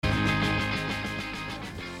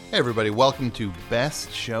Hey everybody, welcome to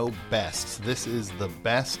Best Show Bests. This is the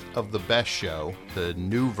best of the best show, the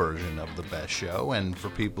new version of the best show. And for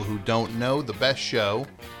people who don't know, the best show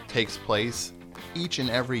takes place each and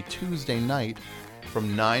every Tuesday night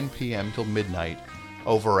from 9 p.m. till midnight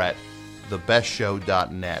over at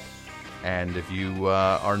thebestshow.net. And if you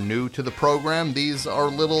are new to the program, these are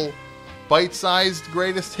little bite-sized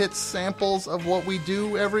greatest hits samples of what we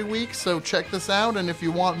do every week. So check this out, and if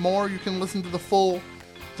you want more, you can listen to the full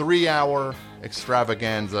 3-hour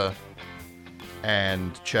extravaganza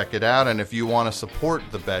and check it out. And if you want to support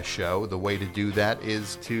the best show, the way to do that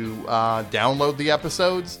is to download the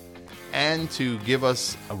episodes and to give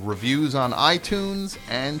us reviews on iTunes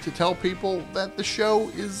and to tell people that the show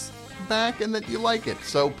is back and that you like it.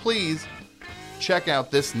 So please check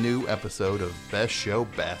out this new episode of Best Show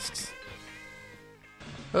Bests.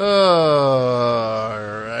 Alright,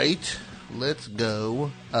 let's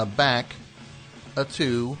go back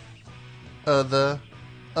to the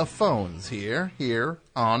phones here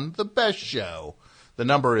on the Best Show. The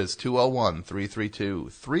number is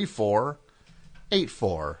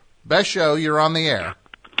 201-332-3484. Best Show, you're on the air.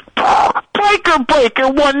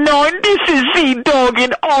 Breaker 19, this is Z-Dog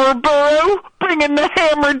in Arboro, bringing the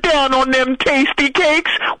hammer down on them tasty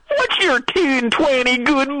cakes. What's your 1020,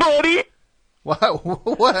 good buddy?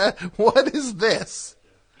 What is this?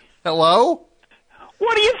 Hello?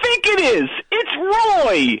 What do you think it is? It's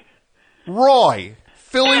Roy. Roy?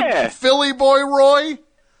 Philly boy Roy?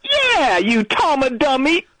 Yeah, you Toma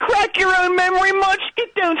dummy. Crack your own memory much?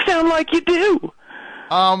 It don't sound like you do.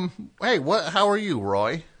 Hey, how are you,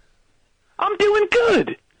 Roy? I'm doing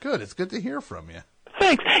good. Good, it's good to hear from you.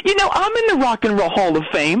 Thanks. You know, I'm in the Rock and Roll Hall of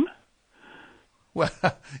Fame. Well,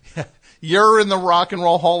 you're in the Rock and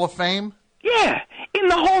Roll Hall of Fame? Yeah, in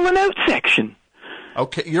the Hall and Oates section.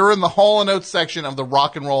 Okay, you're in the Hall and Oates section of the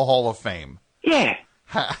Rock and Roll Hall of Fame. Yeah.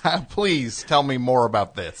 Please tell me more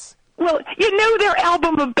about this. Well, you know their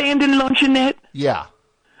album Abandoned Luncheonette? Yeah.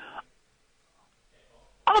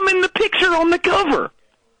 I'm in the picture on the cover.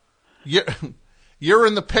 You're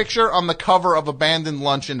in the picture on the cover of Abandoned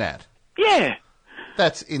Luncheonette? Yeah.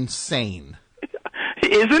 That's insane.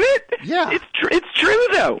 Isn't it? Yeah. It's true,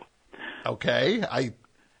 though. Okay,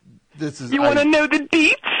 You want to know the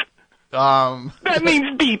deets? That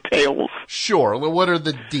means details. Sure. Well, what are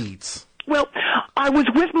the deets? Well, I was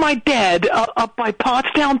with my dad up by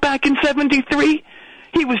Pottstown back in '73.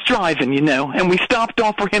 He was driving, and we stopped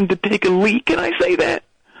off for him to take a leak. Can I say that?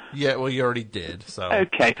 Yeah, well, you already did, so...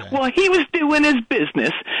 Okay. Well, he was doing his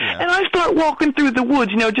business, and I start walking through the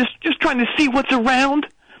woods, just trying to see what's around.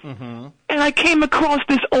 Mm-hmm. And I came across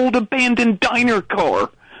this old abandoned diner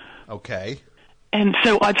car. Okay. And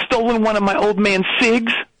so I'd stolen one of my old man's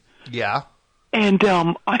cigs. Yeah. And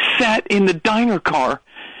I sat in the diner car,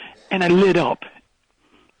 and I lit up.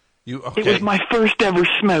 Okay. It was my first ever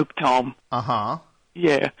smoke, Tom. Uh-huh.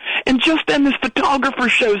 Yeah. And just then this photographer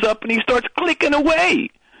shows up, and he starts clicking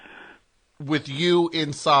away. With you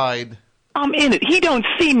inside? I'm in it. He don't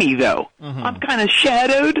see me, though. Mm-hmm. I'm kind of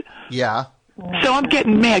shadowed. Yeah. So I'm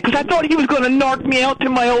getting mad, because I thought he was going to narc me out to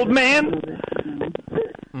my old man.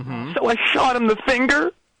 Mm-hmm. So I shot him the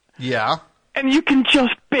finger. Yeah. And you can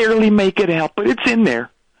just barely make it out, but it's in there.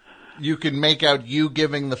 You can make out you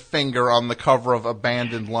giving the finger on the cover of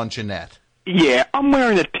Abandoned Luncheonette. Yeah, I'm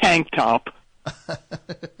wearing a tank top.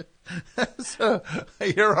 So,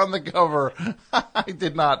 you're on the cover. I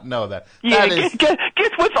did not know that. Yeah,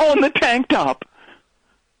 guess what's on the tank top?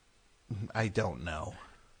 I don't know.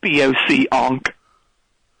 BOC Onk.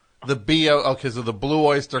 Okay, so the Blue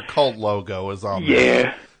Oyster Cult logo is on there.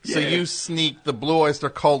 Yeah. So you sneak the Blue Oyster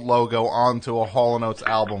Cult logo onto a Hall & Oates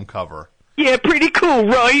album cover. Yeah, pretty cool,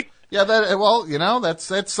 right? Yeah,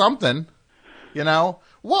 that's something. What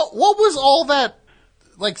was all that,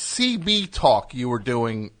 like, CB talk you were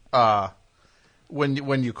doing,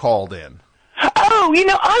 when you called in? Oh,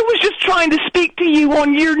 I was just trying to speak to you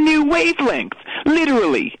on your new wavelength,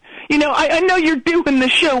 literally. I know you're doing the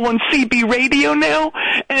show on CB radio now,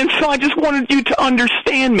 and so I just wanted you to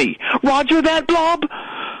understand me. Roger that, Blob?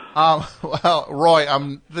 Well, Roy,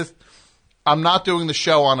 I'm not doing the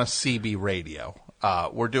show on a CB radio.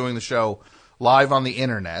 We're doing the show live on the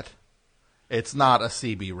internet. It's not a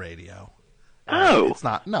CB radio. Oh. It's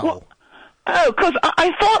not, no. Well, because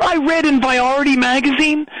I thought I read in Variety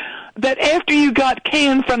magazine that after you got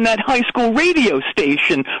canned from that high school radio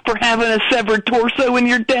station for having a severed torso in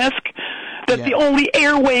your desk, that the only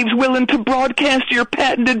airwaves willing to broadcast your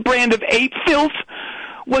patented brand of ape filth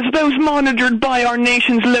was those monitored by our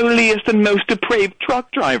nation's lowliest and most depraved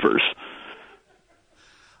truck drivers.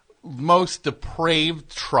 Most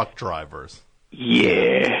depraved truck drivers?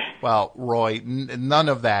 Yeah. Well, Roy, none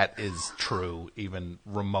of that is true, even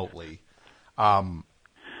remotely.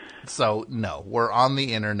 So, no, we're on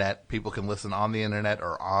the internet. People can listen on the internet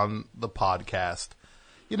or on the podcast.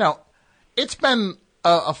 You know, it's been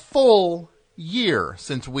a full year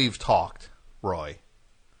since we've talked, Roy.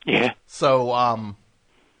 Yeah. So,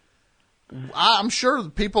 I'm sure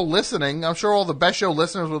people listening, I'm sure all the Best Show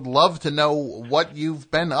listeners would love to know what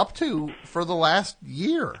you've been up to for the last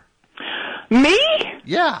year. Me?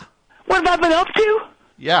 Yeah. What have I been up to?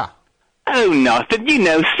 Yeah. Oh, nothing. You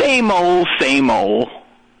know, same old, same old.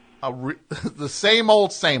 The same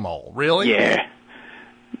old, really? Yeah.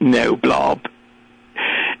 No, Blob.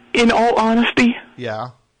 In all honesty,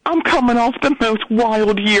 Yeah. I'm coming off the most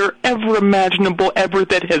wild year ever imaginable ever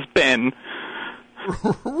that has been.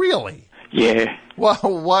 Really? Yeah. Well,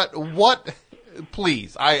 what,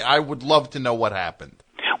 please, I would love to know what happened.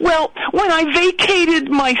 Well, when I vacated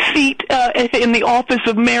my seat in the office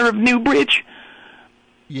of Mayor of Newbridge,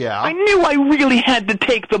 Yeah. I knew I really had to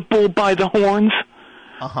take the bull by the horns.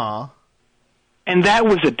 Uh-huh. And that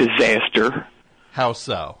was a disaster. How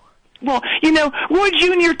so? Well, you know, Roy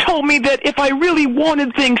Jr. told me that if I really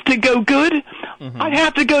wanted things to go good, I'd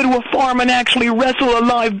have to go to a farm and actually wrestle a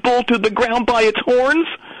live bull to the ground by its horns.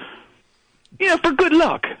 You know, for good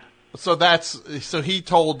luck. So he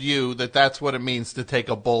told you that that's what it means to take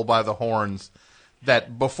a bull by the horns,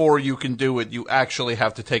 that before you can do it, you actually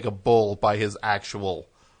have to take a bull by his actual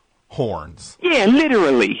horns. Yeah,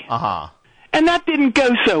 literally. Uh-huh. And that didn't go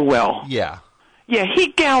so well. Yeah. Yeah,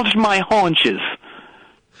 he gouged my haunches.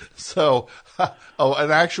 So,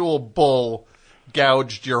 an actual bull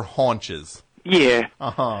gouged your haunches. Yeah.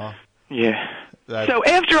 Uh-huh. Yeah. So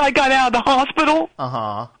after I got out of the hospital,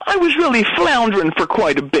 Uh-huh. I was really floundering for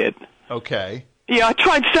quite a bit. Okay. Yeah, I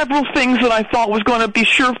tried several things that I thought was going to be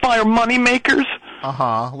surefire money makers.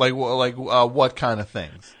 Uh-huh. Like what kind of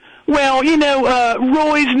things? Well, you know,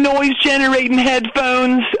 Roy's noise-generating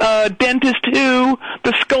headphones, Dentist Who,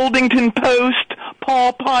 the Scoldington Post,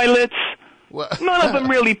 Paw Pilots. Well, None of them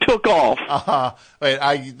really took off. Uh-huh. Wait,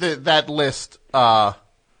 that list, that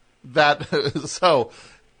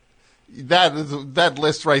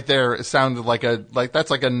list right there sounded like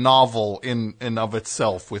that's like a novel in of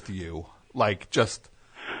itself with you. Like just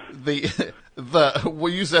well,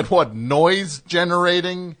 you said what, noise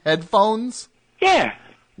generating headphones? Yeah.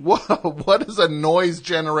 What is a noise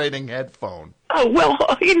generating headphone? Oh, well,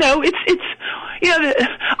 you know, it's you know,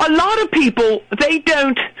 a lot of people, they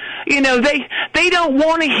don't, you know, they don't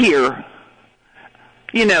want to hear,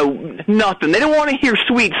 you know, nothing. They don't want to hear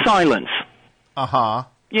sweet silence. Uh-huh.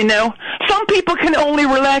 You know, some people can only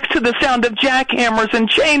relax to the sound of jackhammers and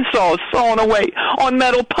chainsaws sawing away on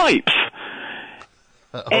metal pipes.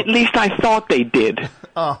 At least I thought they did.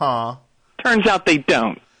 Uh-huh. Turns out they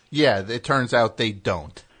don't. Yeah, it turns out they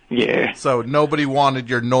don't. Yeah. So nobody wanted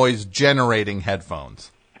your noise-generating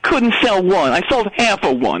headphones. Couldn't sell one. I sold half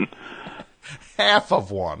of one. Half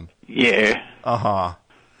of one? Yeah. Uh-huh.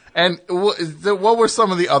 And what were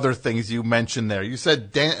some of the other things you mentioned there? You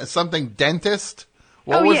said something dentist?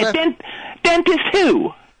 What was that? Dentist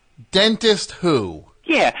Who. Dentist Who?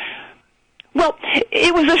 Yeah. Well,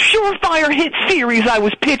 it was a surefire hit series I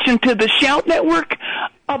was pitching to the Shout Network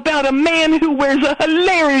about a man who wears a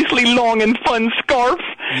hilariously long and fun scarf.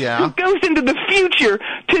 Yeah. Who goes into the future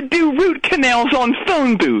to do root canals on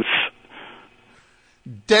phone booths.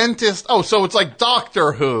 Dentist. Oh, so it's like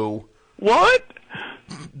Doctor Who. What?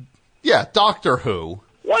 Yeah, Doctor Who.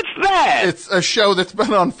 What's that? It's a show that's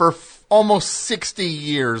been on for almost 60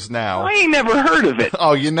 years now. I ain't never heard of it.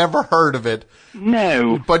 Oh, you never heard of it?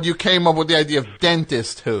 No. But you came up with the idea of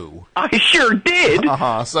Dentist Who. I sure did.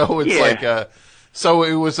 Uh-huh. So it's like so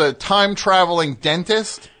it was a time-traveling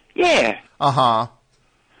dentist? Yeah. Uh-huh.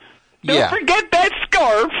 Don't forget that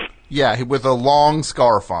scarf. Yeah, with a long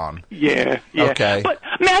scarf on. Yeah. Okay. But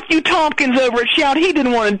Matthew Tompkins over at Shout, he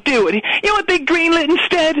didn't want to do it. You know what they greenlit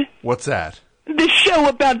instead? What's that? The show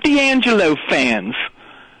about D'Angelo fans.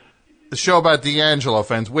 The show about D'Angelo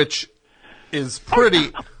fans, which is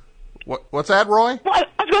pretty... What's that, Roy? Well,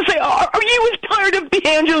 I was going to say, are you as tired of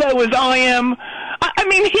D'Angelo as I am? I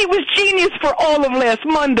mean, he was genius for all of last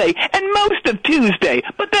Monday and most of Tuesday.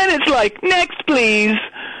 But then it's like, next, please.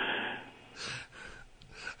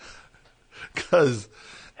 Because...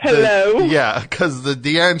 Hello? because the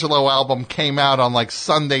D'Angelo album came out on, like,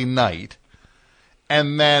 Sunday night.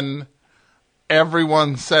 And then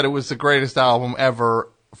everyone said it was the greatest album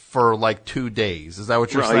ever for, like, 2 days. Is that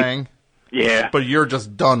what you're saying? Yeah. But you're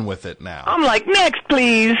just done with it now. I'm like, next,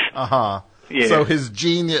 please. Uh-huh. Yeah. So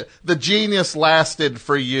the genius lasted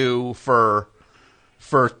for you for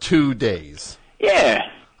 2 days. Yeah.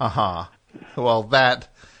 Uh-huh. Well, that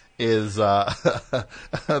is,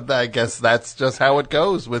 I guess that's just how it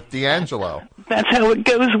goes with D'Angelo. That's how it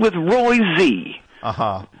goes with Roy Z.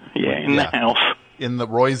 Uh-huh. Yeah, in the house.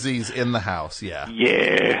 Roy Z's in the house, yeah.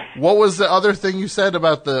 Yeah. What was the other thing you said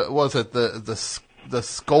about the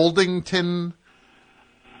Scoldington?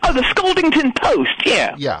 Oh, the Scoldington Post,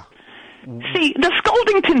 yeah. Yeah. See, the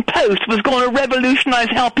Scoldington Post was going to revolutionize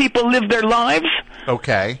how people live their lives.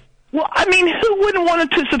 Okay. Well, I mean, who wouldn't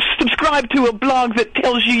want to subscribe to a blog that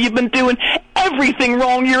tells you you've been doing everything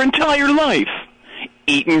wrong your entire life?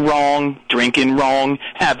 Eating wrong, drinking wrong,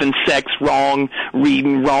 having sex wrong,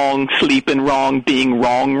 reading wrong, sleeping wrong, being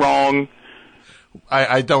wrong.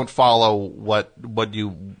 I don't follow what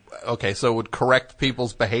you... Okay, so it would correct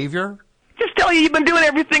people's behavior? Just tell you you've been doing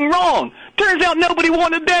everything wrong. Turns out nobody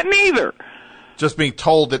wanted that neither. Just being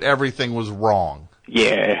told that everything was wrong.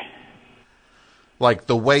 Yeah. Like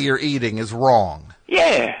the way you're eating is wrong.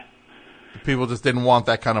 Yeah. People just didn't want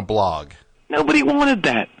that kind of blog. Nobody wanted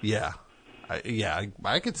that. Yeah.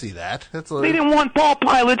 I could see that. They didn't want Palm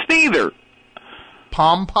Pilots either.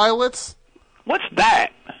 Palm Pilots? What's that?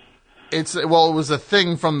 It was a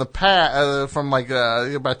thing from the past, from like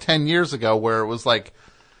about 10 years ago, where it was like,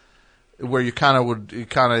 where you kind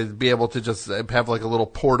of be able to just have like a little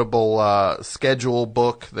portable schedule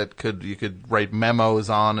book that you could write memos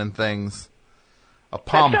on and things. That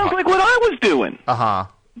sounds like what I was doing. Uh-huh.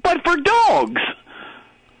 But for dogs.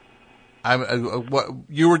 What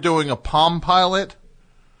you were doing a Palm Pilot,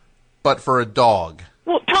 but for a dog.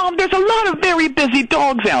 Well, Tom, there's a lot of very busy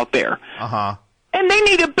dogs out there. Uh-huh. And they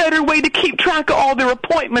need a better way to keep track of all their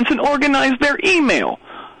appointments and organize their email.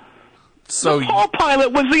 So the Paw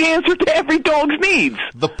Pilot was the answer to every dog's needs.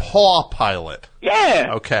 The Paw Pilot.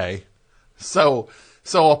 Yeah. Okay. So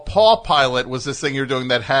a Paw Pilot was this thing you're doing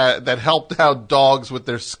that helped out dogs with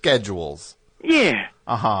their schedules. Yeah.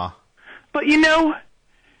 Uh-huh. But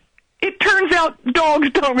it turns out dogs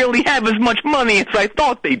don't really have as much money as I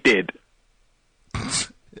thought they did.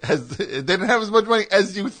 It didn't have as much money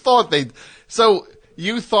as you thought they'd. So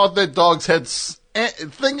you thought that dogs had,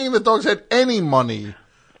 thinking that dogs had any money.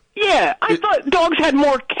 Yeah, I thought dogs had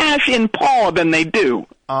more cash in paw than they do.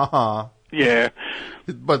 Uh-huh. Yeah.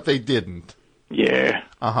 But they didn't. Yeah.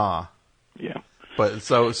 Uh-huh. Yeah. But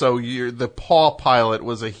so the Paw Pilot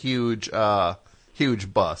was a huge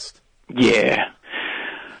bust. Yeah.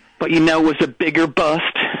 But was a bigger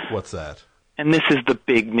bust? What's that? And this is the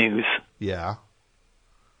big news. Yeah.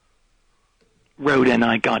 Rhoda and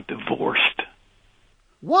I got divorced.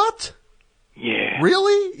 What? Yeah.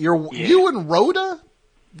 Really? You and Rhoda?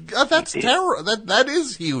 That's terrible. That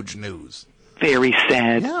is huge news. Very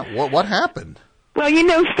sad. Yeah. What happened? Well,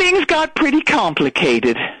 things got pretty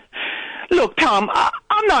complicated. Look, Tom,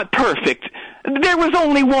 I'm not perfect. There was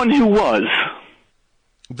only one who was.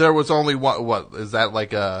 There was only one. What is that,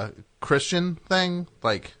 like a Christian thing?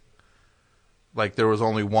 Like there was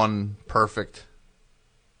only one perfect,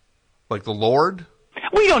 like the Lord?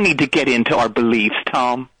 We don't need to get into our beliefs,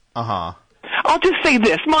 Tom. Uh-huh. I'll just say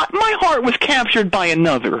this. My heart was captured by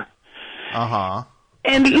another. Uh-huh.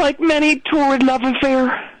 And like many torrid love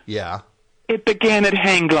affair, yeah, it began at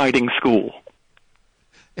hang gliding school.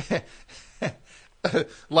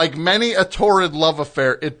 Like many a torrid love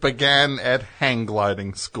affair, it began at hang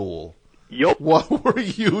gliding school. Yup. What were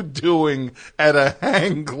you doing at a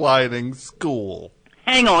hang gliding school?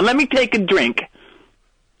 Hang on, let me take a drink.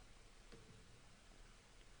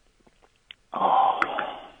 Oh.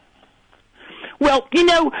 Well,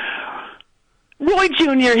 Roy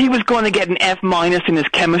Jr., he was going to get an F- in his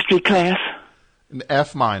chemistry class. An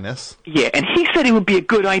F-? Yeah, and he said it would be a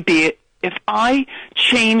good idea if I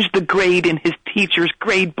changed the grade in his teacher's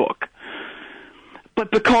grade book.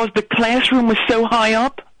 But because the classroom was so high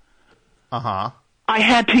up, uh-huh, I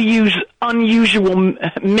had to use unusual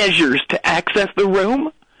measures to access the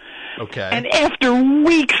room. Okay. And after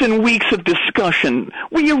weeks and weeks of discussion,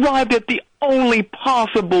 we arrived at the only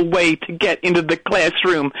possible way to get into the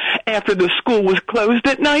classroom after the school was closed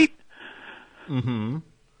at night. Mm-hmm.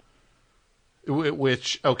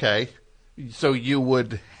 Which, okay, so you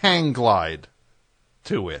would hang glide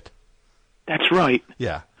to it. That's right.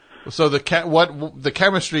 Yeah. So the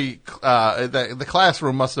chemistry the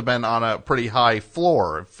classroom must have been on a pretty high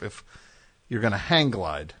floor if you're going to hang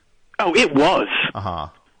glide. Oh, it was. Uh-huh.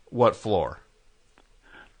 What floor?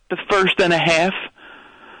 The first and a half.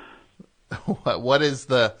 What is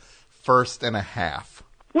the first and a half?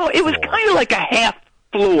 Well, it was kind of like a half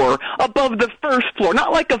floor above the first floor,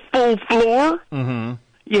 not like a full floor. Mm-hmm.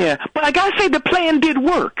 Yeah, but I gotta say the plan did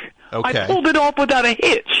work. Okay. I pulled it off without a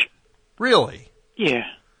hitch. Really? Yeah.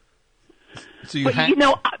 So but I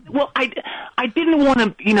didn't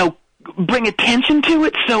want to, bring attention to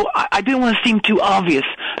it, so I didn't want to seem too obvious.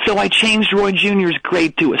 So I changed Roy Jr.'s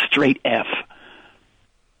grade to a straight F.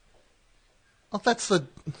 Well, that's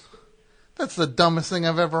the dumbest thing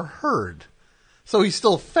I've ever heard. So he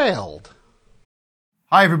still failed.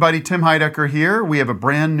 Hi, everybody. Tim Heidecker here. We have a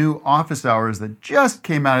brand new Office Hours that just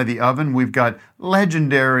came out of the oven. We've got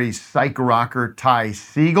legendary psych rocker Ty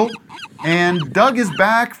Siegel. And Doug is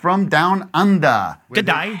back from down under.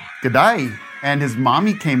 G'day. G'day. And his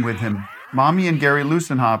mommy came with him. Mommy and Gary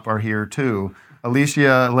Lucenhop are here, too.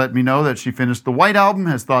 Alicia let me know that she finished the White Album,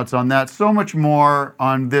 has thoughts on that. So much more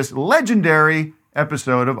on this legendary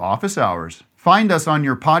episode of Office Hours. Find us on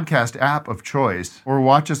your podcast app of choice or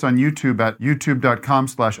watch us on YouTube at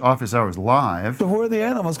youtube.com/officehours-live. So who are the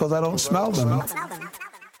animals? Because I don't smell them.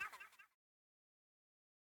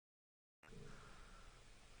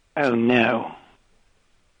 Oh, no.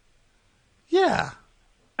 Yeah.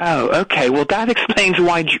 Oh, okay. Well, that explains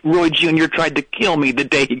why Roy Jr. tried to kill me the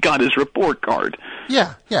day he got his report card.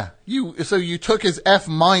 Yeah. So you took his F-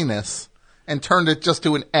 and turned it just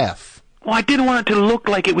to an F. Well, I didn't want it to look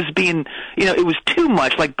like it was being, it was too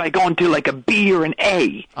much, like by going to like a B or an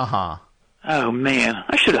A. Uh-huh. Oh, man.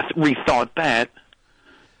 I should have rethought that.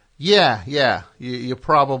 Yeah. You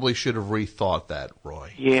probably should have rethought that,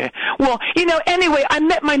 Roy. Yeah. Well, anyway, I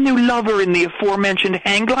met my new lover in the aforementioned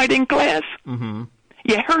hang gliding class. Mm-hmm.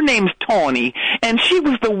 Yeah, her name's Tawny, and she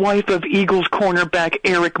was the wife of Eagles cornerback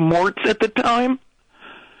Eric Mortz at the time.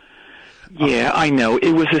 Yeah, I know.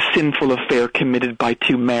 It was a sinful affair committed by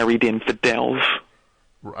two married infidels.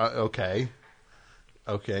 Okay,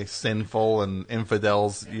 sinful and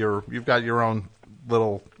infidels. You've got your own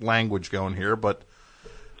little language going here, but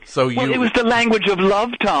so you. Well, it was the language of love,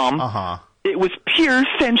 Tom. Uh-huh. It was pure,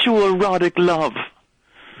 sensual, erotic love.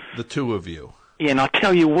 The two of you. Yeah, and I'll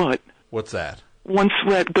tell you what. What's that? Once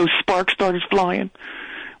those sparks started flying,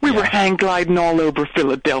 we were hang gliding all over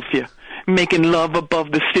Philadelphia, making love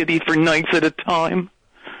above the city for nights at a time.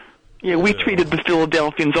 Yeah, we treated the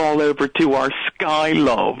Philadelphians all over to our sky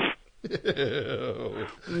love.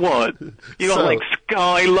 What? You don't like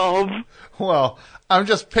sky love? Well, I'm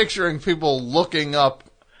just picturing people looking up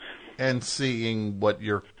and seeing what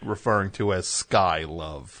you're referring to as sky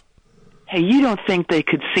love. Hey, you don't think they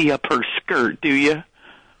could see up her skirt, do you?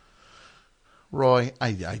 Roy,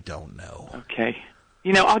 I don't know. Okay.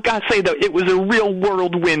 I gotta say, though, it was a real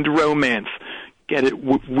whirlwind romance. Get it?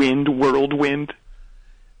 Whirlwind?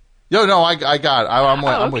 No, I got it.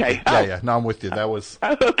 I'm with okay. you. Yeah. No, I'm with you. That was...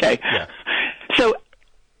 Okay. Yeah. So,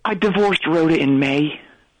 I divorced Rhoda in May.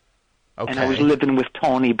 Okay. And I was living with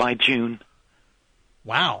Tawny by June.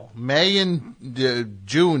 Wow. May and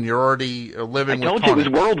June, you're already living with Tawny. I told you it was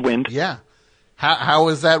whirlwind. Yeah. How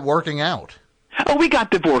is that working out? Oh, we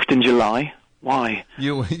got divorced in July. Why?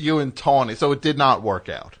 You and Tawny. So it did not work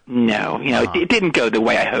out. No, it didn't go the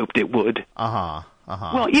way I hoped it would. Uh-huh.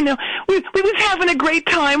 Well, we was having a great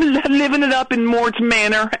time living it up in Mort's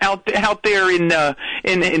Manor out there in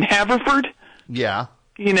Haverford. Yeah.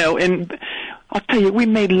 And I'll tell you, we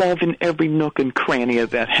made love in every nook and cranny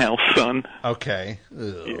of that house, son. Okay.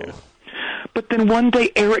 Yeah. But then one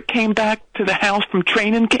day Eric came back to the house from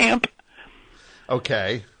training camp.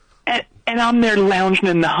 Okay. And I'm there lounging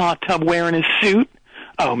in the hot tub wearing his suit.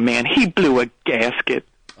 Oh, man, he blew a gasket.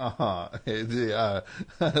 Uh-huh.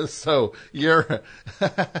 So you're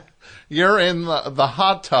in the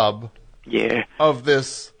hot tub. Yeah. Of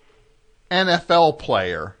this NFL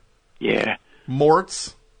player. Yeah.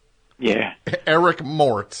 Mortz. Yeah. Eric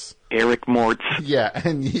Mortz. Eric Mortz. Yeah,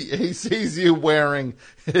 and he sees you wearing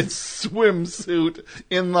his swimsuit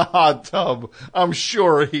in the hot tub. I'm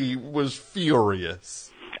sure he was furious.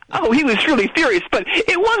 Oh, he was really furious, but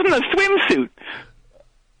it wasn't a swimsuit.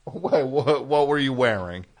 Wait, what were you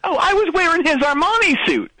wearing? Oh, I was wearing his Armani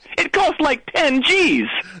suit. It cost like 10 G's.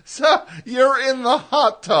 So you're in the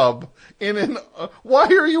hot tub why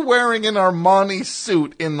are you wearing an Armani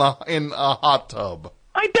suit in a hot tub?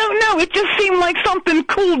 I don't know. It just seemed like something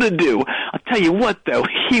cool to do. I'll tell you what, though,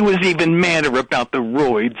 he was even madder about the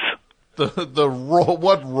roids.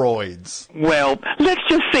 What roids? Well, let's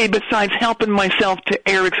just say besides helping myself to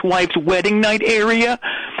Eric's wife's wedding night area,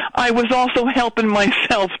 I was also helping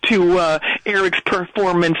myself to Eric's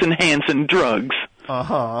performance-enhancing drugs.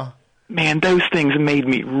 Uh-huh. Man, those things made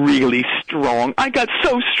me really strong. I got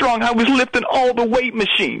so strong I was lifting all the weight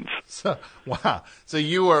machines. So, wow. So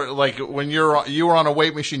you were like when you were on a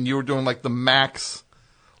weight machine, you were doing like the max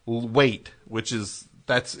weight,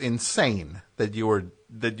 that's insane that you were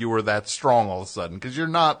that strong all of a sudden, because you're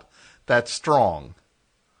not that strong.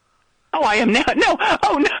 Oh, I am now. No.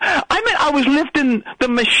 Oh, no. I meant I was lifting the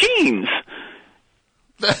machines.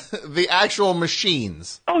 The actual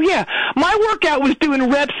machines. Oh, yeah. My workout was doing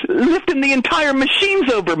reps, lifting the entire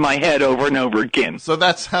machines over my head over and over again. So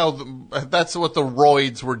that's that's what the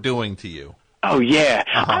roids were doing to you. Oh, yeah.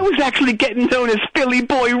 Uh-huh. I was actually getting known as Philly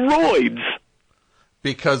Boy Roids.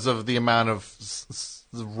 Because of the amount of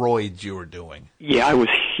roids you were doing. Yeah, I was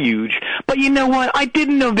huge. But you know what? I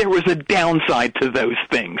didn't know there was a downside to those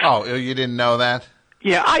things. Oh, you didn't know that?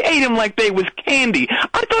 Yeah, I ate them like they was candy.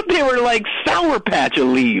 I thought they were like Sour Patch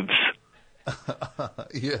leaves.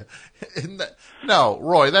 Yeah. No,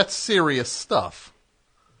 Roy, that's serious stuff.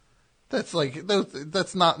 That's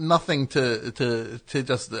that's not nothing to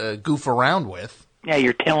just goof around with. Yeah,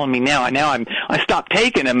 you're telling me now. I stopped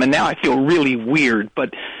taking them, and now I feel really weird.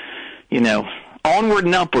 But onward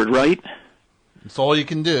and upward, right? It's all you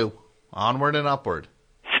can do. Onward and upward.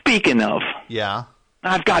 Speaking of, yeah,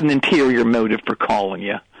 I've got an interior motive for calling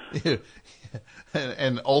you.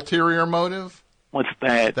 An ulterior motive? What's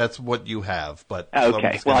that? That's what you have. But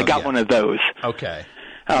okay, well, I got one of those. Okay.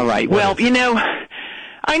 All right. Well,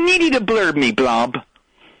 I need you to blurb me, Blob.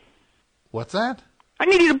 What's that? I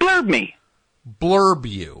need you to blurb me. Blurb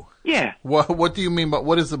you? Yeah. What do you mean by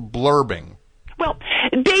what is a blurbing? Well,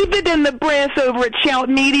 David and the brass over at Shout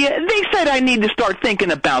Media, they said I need to start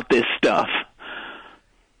thinking about this stuff.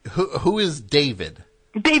 Who is David?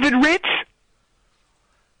 David Ritz?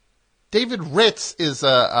 David Ritz is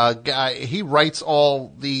a guy. He writes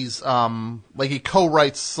all these, he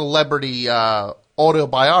co-writes celebrity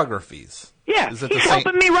autobiographies. Yeah, he's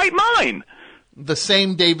helping me write mine. The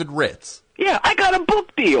same David Ritz. Yeah, I got a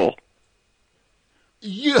book deal.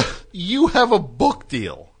 You have a book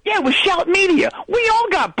deal? Yeah, with Shout Media. We all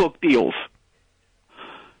got book deals.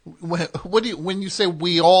 When you say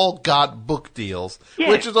we all got book deals, yeah.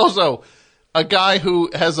 Which is also a guy who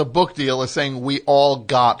has a book deal is saying we all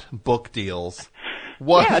got book deals.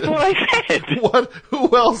 What? Yeah, that's what I said. What?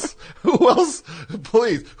 Who else?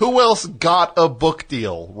 Please, who else got a book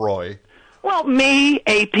deal, Roy? Well, me,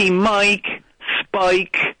 AP Mike,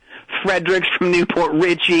 Spike, Fredericks from Newport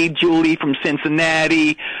Richie, Julie from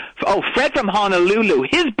Cincinnati. Oh, Fred from Honolulu.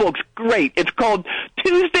 His book's great. It's called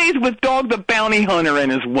Tuesdays with Dog the Bounty Hunter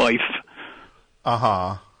and His Wife.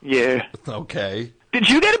 Uh-huh. Yeah. Okay. Did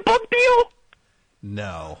you get a book deal?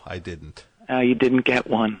 No, I didn't. Oh, you didn't get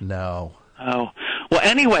one? No. Oh. Well,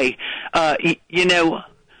 anyway, my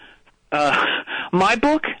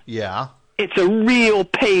book? Yeah. It's a real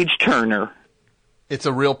page-turner. It's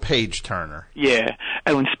a real page-turner. Yeah.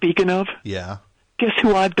 Oh, and speaking of? Yeah. Guess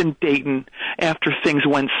who I've been dating after things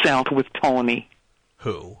went south with Tawny?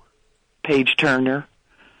 Who? Paige Turner.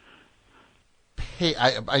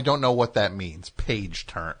 I don't know what that means. Paige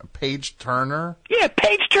Turner? Yeah,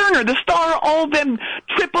 Paige Turner, the star of all them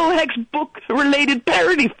Triple X book-related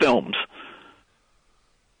parody films.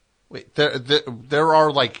 Wait, there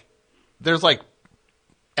are there's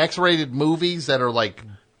X-rated movies that are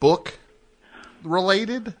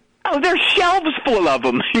book-related? Oh, there's shelves full of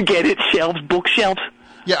them. You get it? Shelves, bookshelves.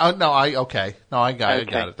 Yeah, okay. No, I got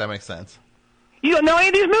it. That makes sense. You don't know any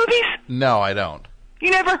of these movies? No, I don't.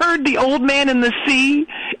 You never heard The Old Man and the Sea?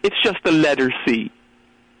 It's just the letter C.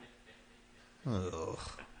 Ugh.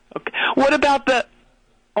 Okay. What about the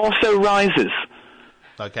Also Rises?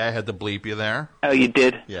 Okay, I had to bleep you there. Oh, you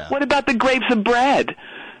did? Yeah. What about The Grapes of Brad?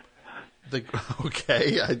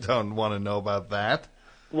 Okay, I don't want to know about that.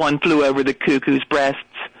 One Flew Over the Cuckoo's Breasts.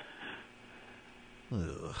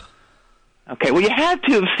 Ugh. Okay, well, you had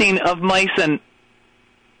to have seen Of Mice and...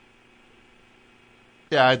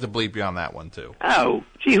 Yeah, I had to bleep you on that one, too. Oh,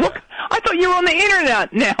 gee, look, I thought you were on the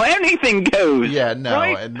internet now. Anything goes. Yeah, no,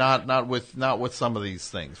 right? and not with some of these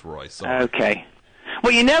things, Roy. Sorry. Okay.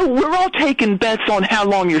 Well, we're all taking bets on how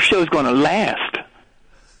long your show's going to last.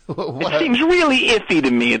 What? It seems really iffy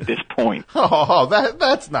to me at this point. Oh,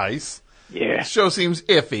 that's nice. Yeah. The show seems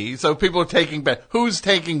iffy, so people are taking bets. Who's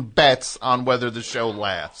taking bets on whether the show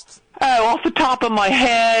lasts? Oh, off the top of my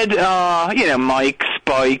head, Mike,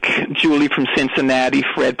 Spike, Julie from Cincinnati,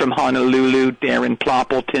 Fred from Honolulu, Darren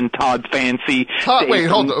Ploppleton, Todd Fancy.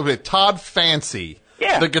 Hold on. Todd Fancy.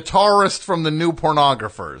 Yeah. The guitarist from the New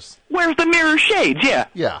Pornographers. Where's the Mirror Shades? Yeah.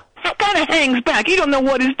 Yeah. That kind of hangs back. You don't know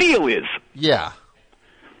what his deal is. Yeah.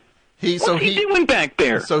 What's he doing back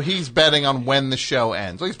there? So he's betting on when the show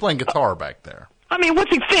ends. So he's playing guitar back there. I mean, what's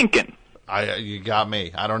he thinking? You got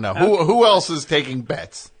me. I don't know. Who else is taking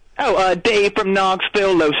bets? Oh, Dave from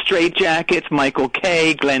Knoxville, Low Straitjackets, Michael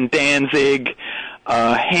K., Glenn Danzig,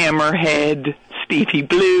 Hammerhead, Stevie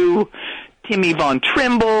Blue, Timmy Von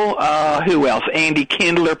Trimble, who else? Andy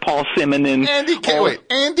Kindler, Paul Simonon.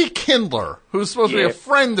 Andy Kindler, who's supposed to be a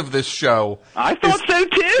friend of this show. I thought so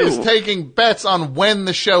too. Is taking bets on when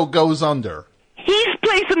the show goes under. He's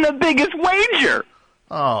placing the biggest wager.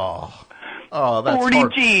 Oh, that's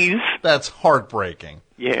 40 G's. That's heartbreaking.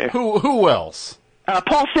 Yeah. Who else?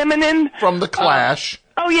 Paul Simonon. From The Clash.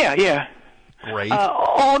 Oh, yeah. Great.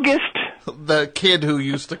 August. The kid who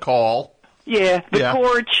used to call. Yeah. The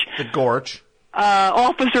Gorch. The Gorch.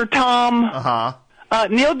 Officer Tom. Uh-huh.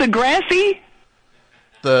 Neil deGrasse.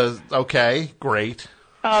 Okay, great.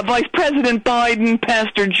 Vice President Biden,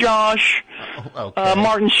 Pastor Josh. Okay.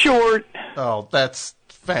 Martin Short. Oh, that's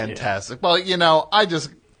fantastic. Yeah. Well, I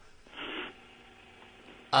just...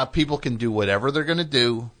 people can do whatever they're going to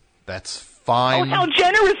do. That's fine. Oh, how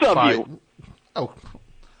generous of you. Oh,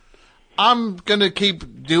 I'm going to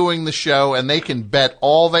keep doing the show, and they can bet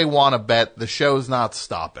all they want to bet. The show's not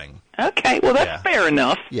stopping. Okay, well, that's fair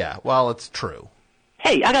enough. Yeah, well, it's true.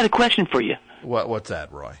 Hey, I got a question for you. What's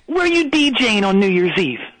that, Roy? Where are you DJing on New Year's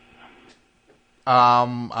Eve?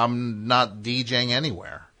 I'm not DJing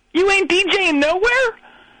anywhere. You ain't DJing nowhere?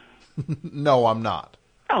 No, I'm not.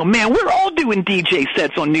 Oh, man, we're all doing DJ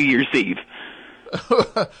sets on New Year's Eve.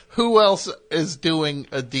 Who else is doing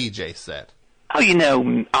a DJ set?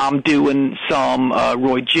 Oh, I'm doing some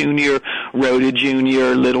Roy Jr., Rhoda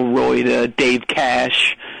Jr., Little Royda, Dave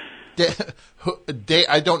Cash.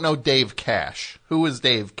 I don't know Dave Cash. Who is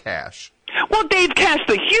Dave Cash? Well, Dave Cash,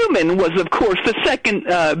 the human, was, of course, the second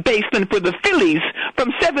baseman for the Phillies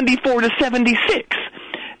from 74 to 76.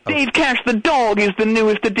 Dave Cash, the dog, is the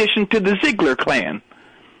newest addition to the Ziegler clan.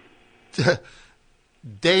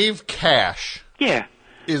 Dave Cash. Yeah.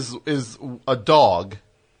 Is a dog.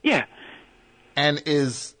 Yeah. And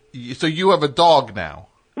so you have a dog now?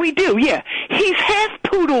 We do, yeah. He's half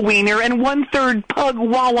poodle wiener and 1/3 pug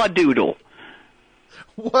wawa doodle.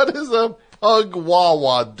 What is a pug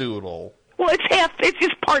wawa doodle? Well, it's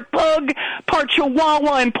just part pug, part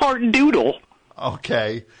chihuahua, and part doodle.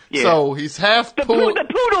 Okay. Yeah. So he's half poodle. The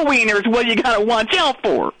poodle wiener is what you gotta watch out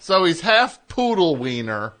for. So he's half poodle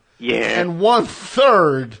wiener. Yeah. And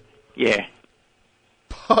 1/3. Yeah.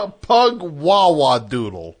 Pug wawa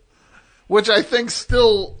doodle. Which I think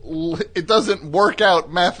still, it doesn't work out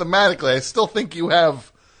mathematically. I still think you have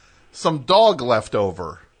some dog left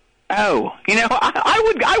over. Oh,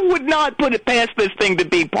 I would not put it past this thing to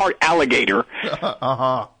be part alligator.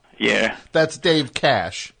 Uh-huh. Yeah. That's Dave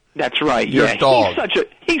Cash. That's right, Your dog.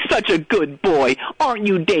 He's such a good boy. Aren't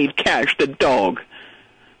you, Dave Cash, the dog?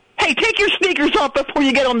 Hey, take your sneakers off before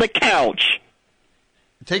you get on the couch.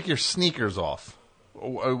 Take your sneakers off.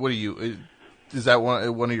 What are you... Is that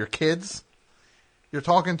one of your kids you're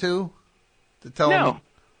talking to tell no.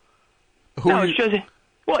 me?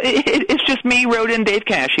 It's just me, Rhoda, and Dave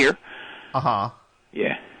Cash here. Uh-huh.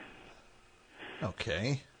 Yeah.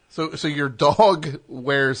 Okay. So your dog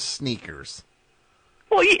wears sneakers.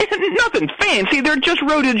 Well, nothing fancy. They're just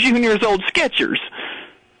Rhoda Jr.'s old Skechers.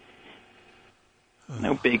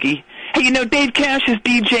 No biggie. Hey, Dave Cash is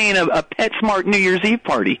DJing a PetSmart New Year's Eve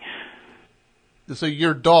party. So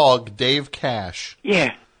your dog, Dave Cash,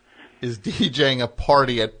 is DJing a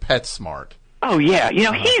party at PetSmart. Oh, yeah.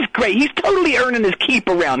 He's great. He's totally earning his keep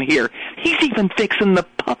around here. He's even fixing the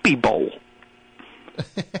puppy bowl.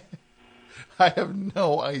 I have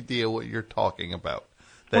no idea what you're talking about.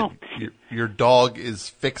 That your dog is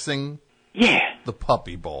fixing the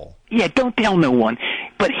puppy bowl. Yeah, don't tell no one.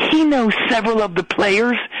 But he knows several of the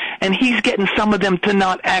players, and he's getting some of them to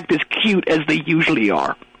not act as cute as they usually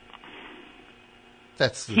are.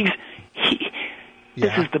 This is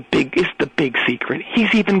the big secret.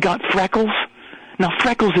 He's even got Freckles. Now,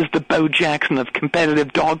 Freckles is the Bo Jackson of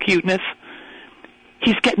competitive dog cuteness.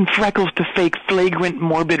 He's getting Freckles to fake flagrant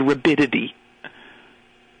morbid rabidity.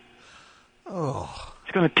 Oh.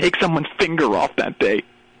 He's going to take someone's finger off that day.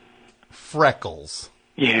 Freckles.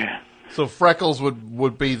 Yeah. So Freckles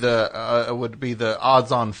would be the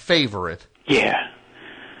odds-on favorite. Yeah.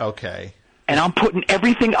 Okay. And I'm putting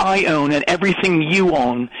everything I own and everything you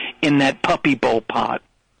own in that puppy bowl pot.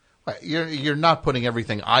 You're not putting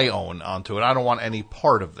everything I own onto it. I don't want any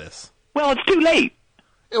part of this. Well, it's too late.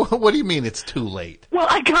 What do you mean it's too late? Well,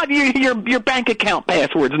 I got your bank account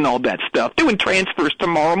passwords and all that stuff. Doing transfers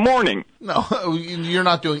tomorrow morning. No, you're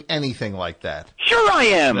not doing anything like that. Sure I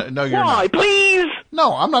am. No, you're not. Why, please?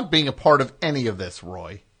 No, I'm not being a part of any of this,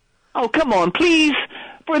 Roy. Oh, come on, please.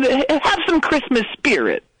 Have some Christmas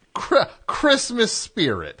spirit. Christmas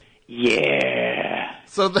spirit. Yeah.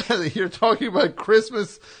 So you're talking about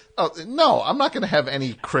Christmas. Oh, no, I'm not going to have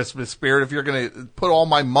any Christmas spirit if you're going to put all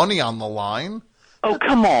my money on the line. Oh,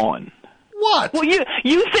 come on. What? Well,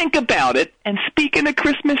 you think about it, and speaking of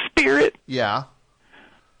Christmas spirit. Yeah.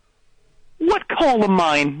 What call of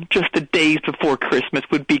mine just a days before Christmas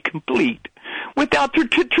would be complete without the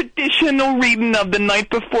traditional reading of the night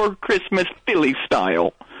before Christmas Philly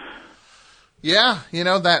style. Yeah,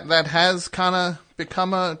 that has kind of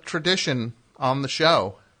become a tradition on the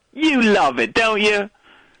show. You love it, don't you?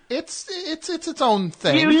 It's its own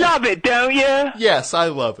thing. You love it, don't you? Yes, I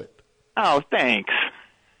love it. Oh, thanks.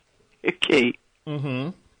 Okay. Mm-hmm.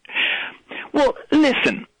 Well,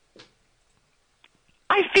 listen.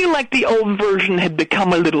 I feel like the old version had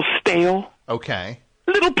become a little stale. Okay.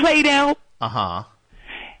 A little played out. Uh-huh.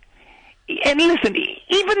 And listen,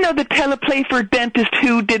 even though the teleplay for Dentist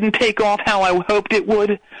Who didn't take off how I hoped it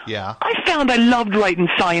would, yeah, I found I loved writing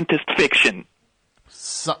scientist fiction.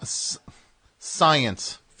 Science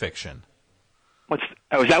fiction. Is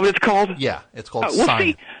that what it's called? Yeah, it's called well,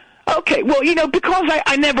 science. See, okay, well, because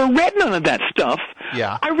I never read none of that stuff,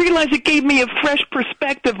 yeah, I realized it gave me a fresh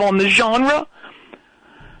perspective on the genre.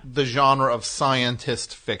 The genre of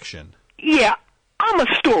scientist fiction. Yeah, I'm a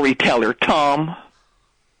storyteller, Tom.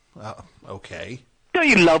 Okay. Don't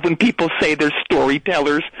you love when people say they're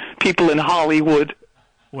storytellers, people in Hollywood?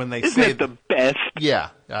 When they Isn't say it the best? Yeah,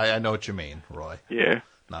 I know what you mean, Roy. Yeah.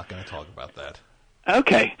 Not going to talk about that.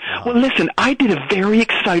 Okay. Well, listen, I did a very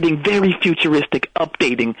exciting, very futuristic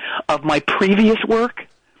updating of my previous work.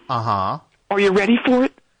 Uh-huh. Are you ready for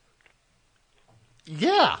it?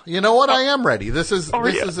 Yeah. You know what? I am ready. This is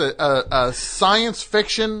a science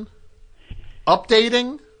fiction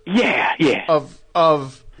updating. Yeah.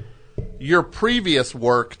 Of your previous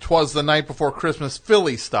work, Twas the Night Before Christmas,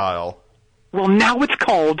 Philly style. Well, now it's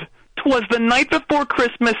called Twas the Night Before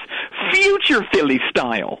Christmas, Future Philly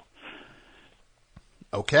style.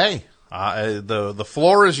 Okay. The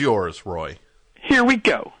floor is yours, Roy. Here we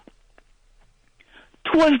go.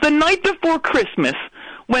 'Twas the night before Christmas,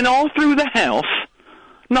 when all through the house,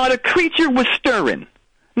 not a creature was stirring,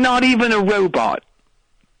 not even a robot.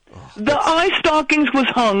 The eye stockings was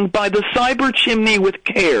hung by the cyber chimney with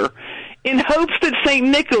care, in hopes that St.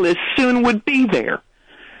 Nicholas soon would be there.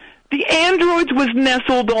 The androids was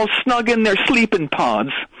nestled all snug in their sleeping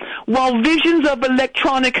pods, while visions of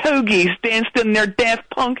electronic hoagies danced in their Daft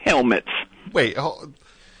Punk helmets. Wait,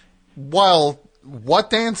 while what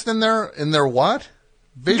danced in their what?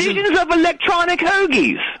 Visions of electronic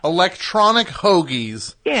hoagies. Electronic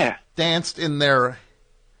hoagies. Yeah. Danced in their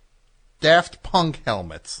Daft Punk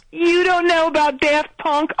helmets. You don't know about Daft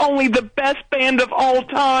Punk, only the best band of all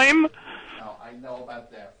time? No, I know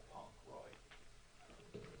about Daft Punk,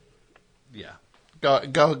 Roy. Yeah. Go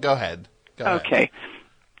ahead. Go okay. ahead.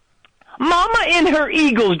 Mama in her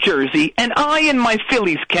Eagles jersey and I in my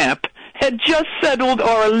Phillies cap had just settled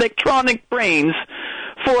our electronic brains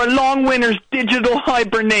for a long winter's digital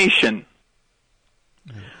hibernation.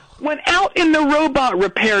 When out in the robot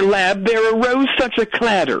repair lab there arose such a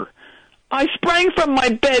clatter, I sprang from my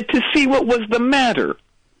bed to see what was the matter.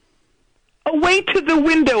 Away to the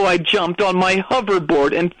window I jumped on my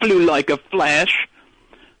hoverboard and flew like a flash,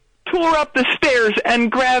 tore up the stairs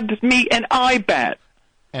and grabbed me an eye bat.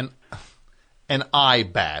 An eye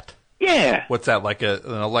bat? Yeah. What's that, like an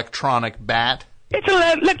electronic bat? It's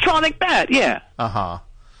an electronic bat, yeah. Uh-huh.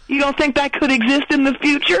 You don't think that could exist in the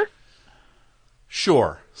future?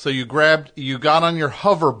 Sure. So you got on your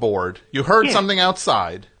hoverboard. You heard something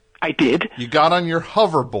outside. I did. You got on your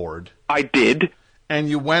hoverboard. I did. And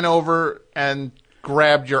you went over and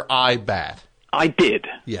grabbed your eye bat. I did.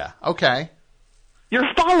 Yeah. Okay.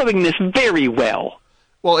 You're following this very well.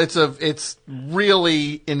 Well, it's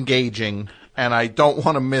really engaging, and I don't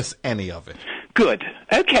want to miss any of it. Good.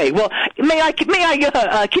 Okay. Well, may I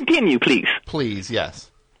continue, please? Please, yes.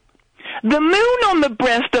 The moon on the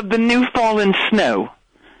breast of the new fallen snow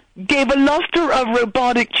gave a luster of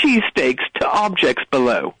robotic cheesesteaks to objects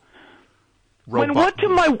below.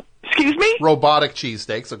 Excuse me? Robotic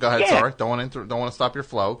cheesesteaks. So go ahead. Yeah. Sorry, don't want to stop your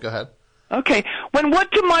flow. Go ahead. Okay. When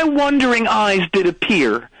what to my wondering eyes did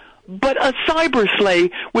appear, but a cyber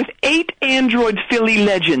sleigh with 8 android Philly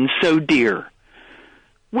legends so dear.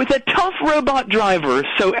 With a tough robot driver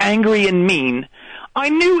so angry and mean, I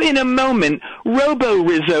knew in a moment Robo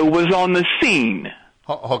Rizzo was on the scene.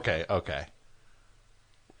 Okay.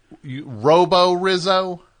 Robo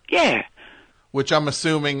Rizzo? Yeah. Which I'm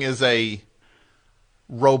assuming is a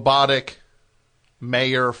robotic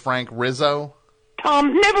Mayor Frank Rizzo?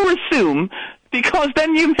 Tom, never assume, because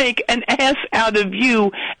then you make an ass out of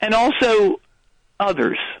you and also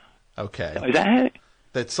others. Okay. Is that it?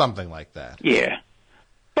 That's something like that. Yeah.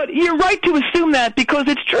 But you're right to assume that because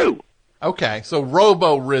it's true. Okay, so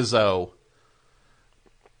Robo Rizzo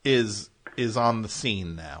is on the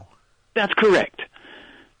scene now. That's correct.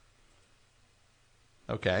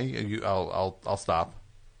 Okay, I'll stop.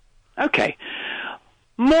 Okay.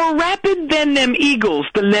 More rapid than them eagles,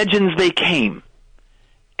 the legends they came.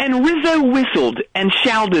 And Rizzo whistled and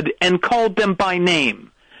shouted and called them by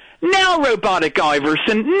name. Now robotic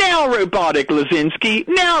Iverson, now robotic Lazinski,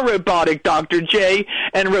 now robotic Dr. J,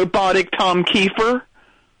 and robotic Tom Kiefer.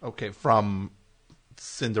 Okay, from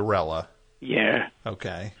Cinderella. Yeah.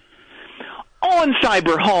 Okay. On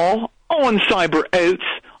Cyber Hall, on Cyber Oates,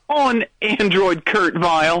 on Android Kurt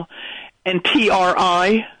Vile, and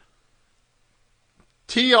TRI.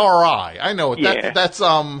 TRI, I know it. Yeah. That's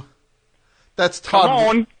Todd. Come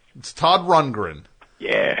on. It's Todd Rundgren.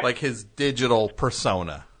 Yeah. Like his digital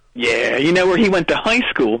persona. Yeah, you know where he went to high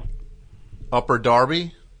school? Upper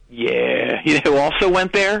Darby. Yeah. You know who also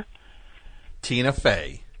went there? Tina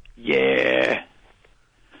Fey. Yeah.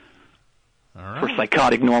 All right. Where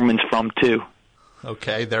Psychotic Norman's from, too.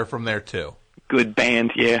 Okay, they're from there, too. Good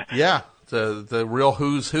band, yeah. Yeah, the real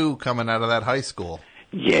who's who coming out of that high school.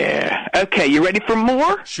 Yeah. Okay, you ready for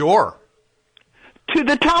more? Sure. To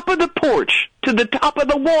the top of the porch, to the top of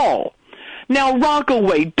the wall. Now rock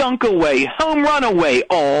away, dunk away, home run away,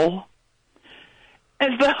 all.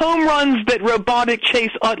 As the home runs that robotic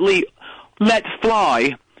Chase Utley lets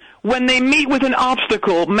fly, when they meet with an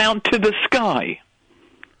obstacle, mount to the sky.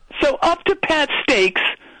 So up to Pat Stakes,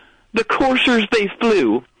 the coursers they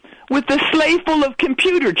flew, with the sleigh full of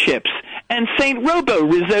computer chips, and St. Robo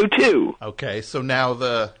Rizzo too. Okay, so now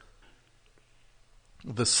the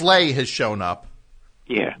sleigh has shown up.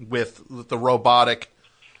 Yeah. With the robotic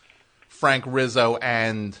Frank Rizzo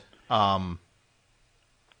and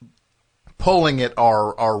pulling it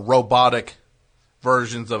are robotic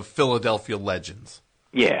versions of Philadelphia Legends.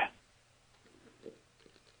 Yeah.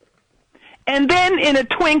 And then in a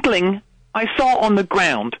twinkling, I saw on the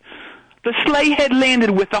ground, the sleigh had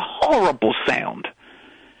landed with a horrible sound.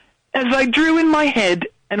 As I drew in my head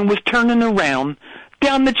and was turning around,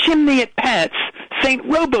 down the chimney at Pat's, St.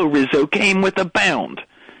 Robo Rizzo came with a bound.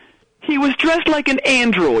 He was dressed like an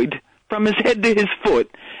android from his head to his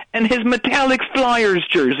foot, and his metallic Flyers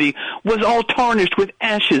jersey was all tarnished with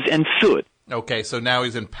ashes and soot. Okay, so now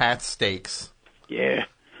he's in Pat Stakes. Yeah.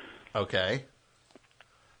 Okay.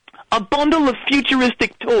 A bundle of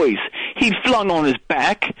futuristic toys he'd flung on his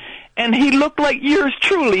back, and he looked like yours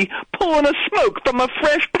truly pulling a smoke from a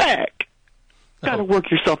fresh pack. Gotta work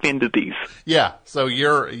yourself into these. Yeah, so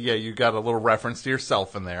you got a little reference to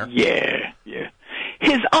yourself in there. Yeah, yeah.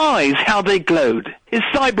 His eyes, how they glowed. His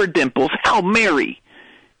cyber dimples, how merry.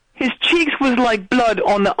 His cheeks was like blood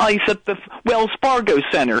on the ice at the Wells Fargo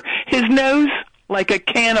Center. His nose, like a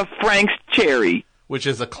can of Frank's cherry. Which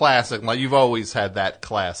is a classic. Like, you've always had that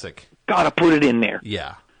classic. Gotta put it in there.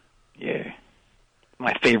 Yeah. Yeah.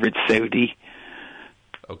 My favorite sody.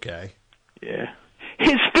 Okay. Yeah.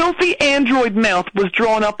 His filthy android mouth was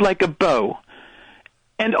drawn up like a bow,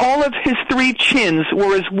 and all of his three chins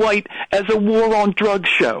were as white as a war on drugs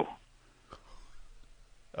show.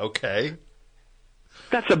 Okay.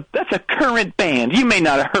 That's a current band. You may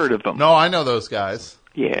not have heard of them. No, I know those guys.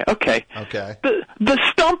 Yeah, okay. Okay. The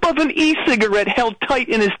stump of an e-cigarette held tight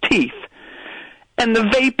in his teeth, and the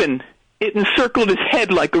vaping, it encircled his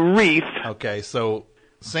head like a wreath. Okay, so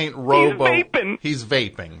St. Robo... He's vaping. He's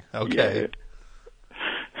vaping. Okay. Yeah.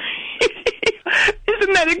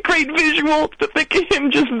 Isn't that a great visual to think of him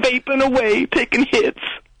just vaping away, taking hits?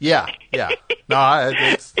 Yeah, yeah. No,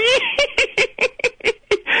 it's...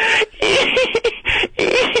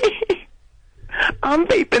 I'm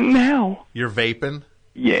vaping now. You're vaping?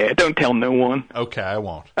 Yeah, don't tell no one. Okay, I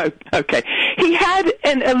won't. Okay. He had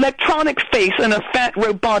an electronic face and a fat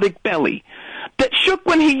robotic belly that shook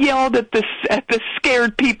when he yelled at the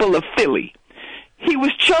scared people of Philly. He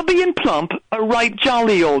was chubby and plump, a right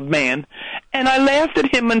jolly old man, and I laughed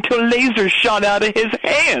at him until lasers shot out of his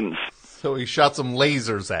hands. So he shot some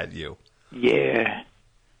lasers at you. Yeah.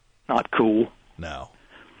 Not cool. No.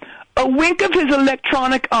 A wink of his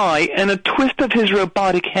electronic eye and a twist of his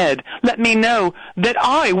robotic head let me know that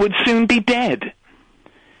I would soon be dead.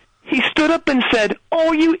 He stood up and said,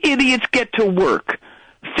 "All you idiots get to work.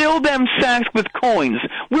 Fill them sacks with coins.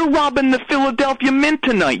 We're robbing the Philadelphia Mint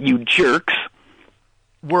tonight, you jerks."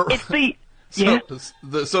 It's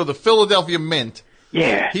the... So the Philadelphia Mint...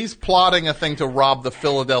 Yeah. He's plotting a thing to rob the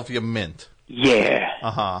Philadelphia Mint. Yeah.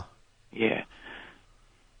 Uh-huh. Yeah.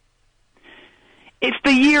 It's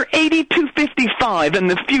the year 8255 and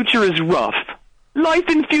the future is rough. Life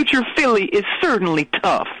in future Philly is certainly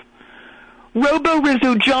tough. Robo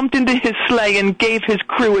Rizzo jumped into his sleigh and gave his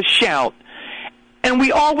crew a shout. And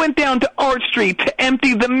we all went down to Art Street to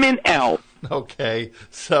empty the mint out. Okay,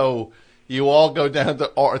 so you all go down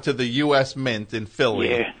to the U.S. Mint in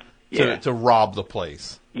Philly to rob the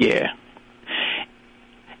place. Yeah.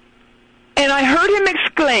 And I heard him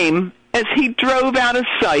exclaim as he drove out of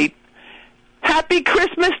sight, "Happy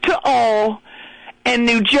Christmas to all, and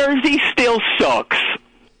New Jersey still sucks."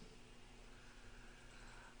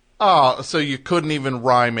 Oh, so you couldn't even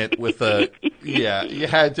rhyme it with a... Yeah, you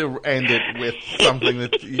had to end it with something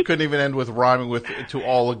that... You couldn't even end with rhyming with "to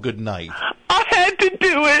all a good night." I had to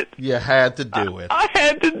do it. You had to do it. I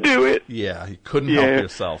had to do it. Yeah, you couldn't help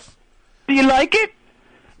yourself. Do you like it?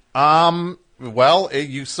 Well,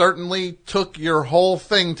 you certainly took your whole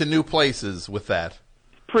thing to new places with that.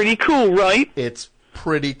 Pretty cool, right? It's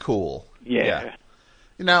pretty cool. Yeah.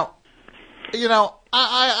 You know,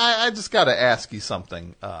 I just got to ask you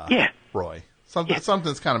something, Roy.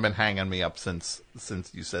 Something's kind of been hanging me up since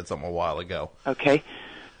you said something a while ago. Okay.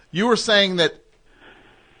 You were saying that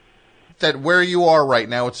where you are right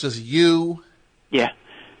now, it's just you. Yeah.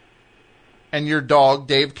 And your dog,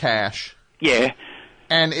 Dave Cash. Yeah.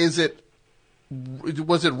 And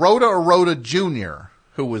was it Rhoda or Rhoda Jr.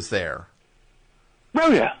 who was there?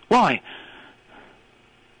 Rhoda. Why?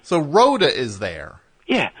 So Rhoda is there.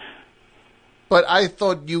 Yeah. But I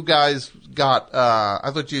thought you guys got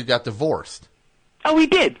divorced. Oh, we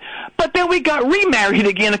did. But then we got remarried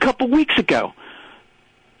again a couple weeks ago.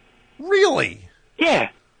 Really? Yeah.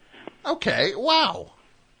 Okay, wow.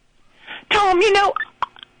 Tom,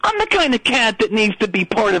 I'm the kind of cat that needs to be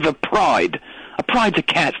part of a pride. A pride's a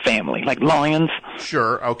cat family, like lions.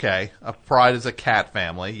 Sure, okay. A pride is a cat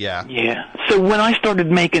family, yeah. Yeah. So when I started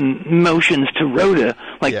making motions to Rhoda,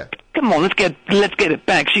 come on, let's get it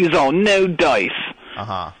back, she was all no dice.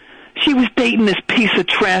 Uh-huh. She was dating this piece of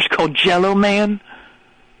trash called Jello Man.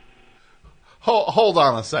 Hold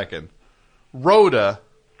on a second. Rhoda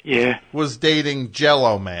was dating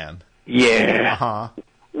Jello Man. Yeah. Uh-huh.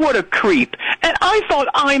 What a creep. And I thought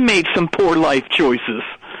I made some poor life choices.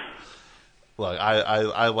 Look,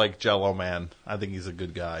 I like Jello Man. I think he's a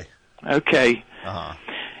good guy. Okay. Uh-huh.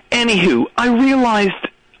 Anywho, I realized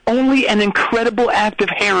only an incredible act of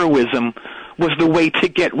heroism was the way to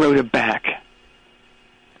get Rhoda back.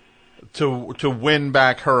 To win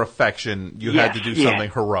back her affection, you had to do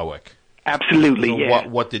something heroic. Absolutely, so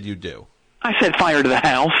what did you do? I set fire to the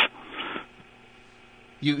house.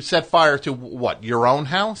 You set fire to what, your own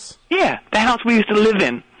house? Yeah, the house we used to live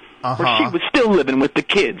in. Uh-huh. Where she was still living with the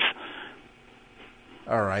kids.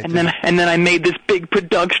 All right. And then I made this big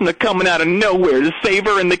production of coming out of nowhere to save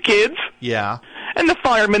her and the kids. Yeah. And the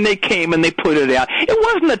firemen, they came and they put it out. It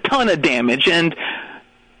wasn't a ton of damage, and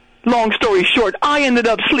long story short, I ended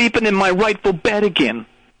up sleeping in my rightful bed again.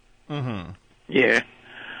 Mm-hmm. Yeah.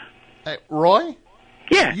 Hey, Roy?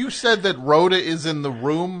 Yeah. You said that Rhoda is in the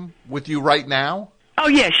room with you right now? Oh,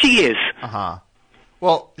 yeah, she is. Uh-huh.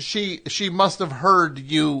 Well, she must have heard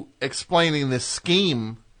you explaining this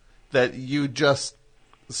scheme that you just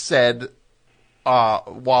said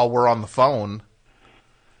while we're on the phone.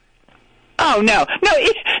 Oh, no. No,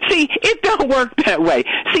 it don't work that way.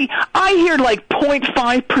 See, I hear like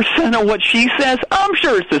 0.5% of what she says. I'm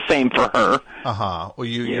sure it's the same for her. Uh-huh. Well,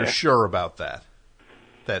 you're sure about that?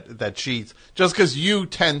 That she's... Just because you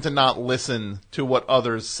tend to not listen to what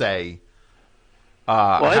others say,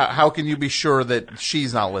 how can you be sure that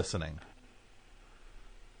she's not listening?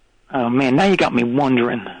 Oh, man, now you got me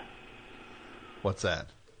wondering. What's that?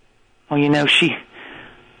 Well, she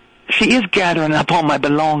is gathering up all my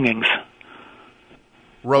belongings.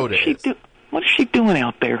 Rhoda what is she doing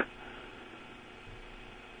out there?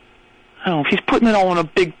 Oh, she's putting it all in a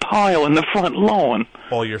big pile in the front lawn.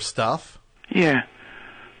 All your stuff? Yeah.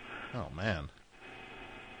 Oh, man.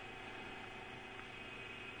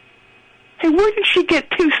 Hey, where did she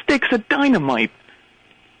get 2 sticks of dynamite?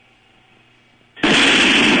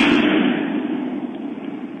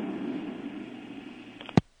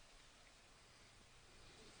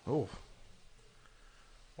 Oh.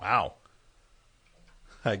 Wow.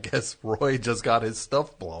 I guess Roy just got his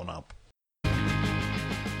stuff blown up.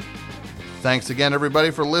 Thanks again,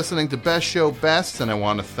 everybody, for listening to Best Show Bests, and I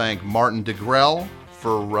want to thank Martin DeGrell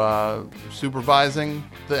for supervising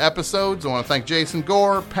the episodes. I want to thank Jason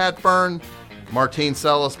Gore, Pat Byrne, Martine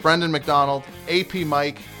Sellis, Brendan McDonald, AP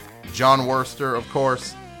Mike, John Worster, of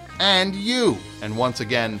course, and you. And once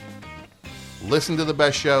again, listen to The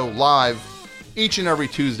Best Show live each and every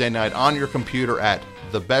Tuesday night on your computer at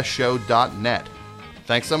thebestshow.net.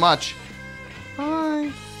 Thanks so much.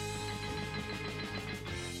 Bye.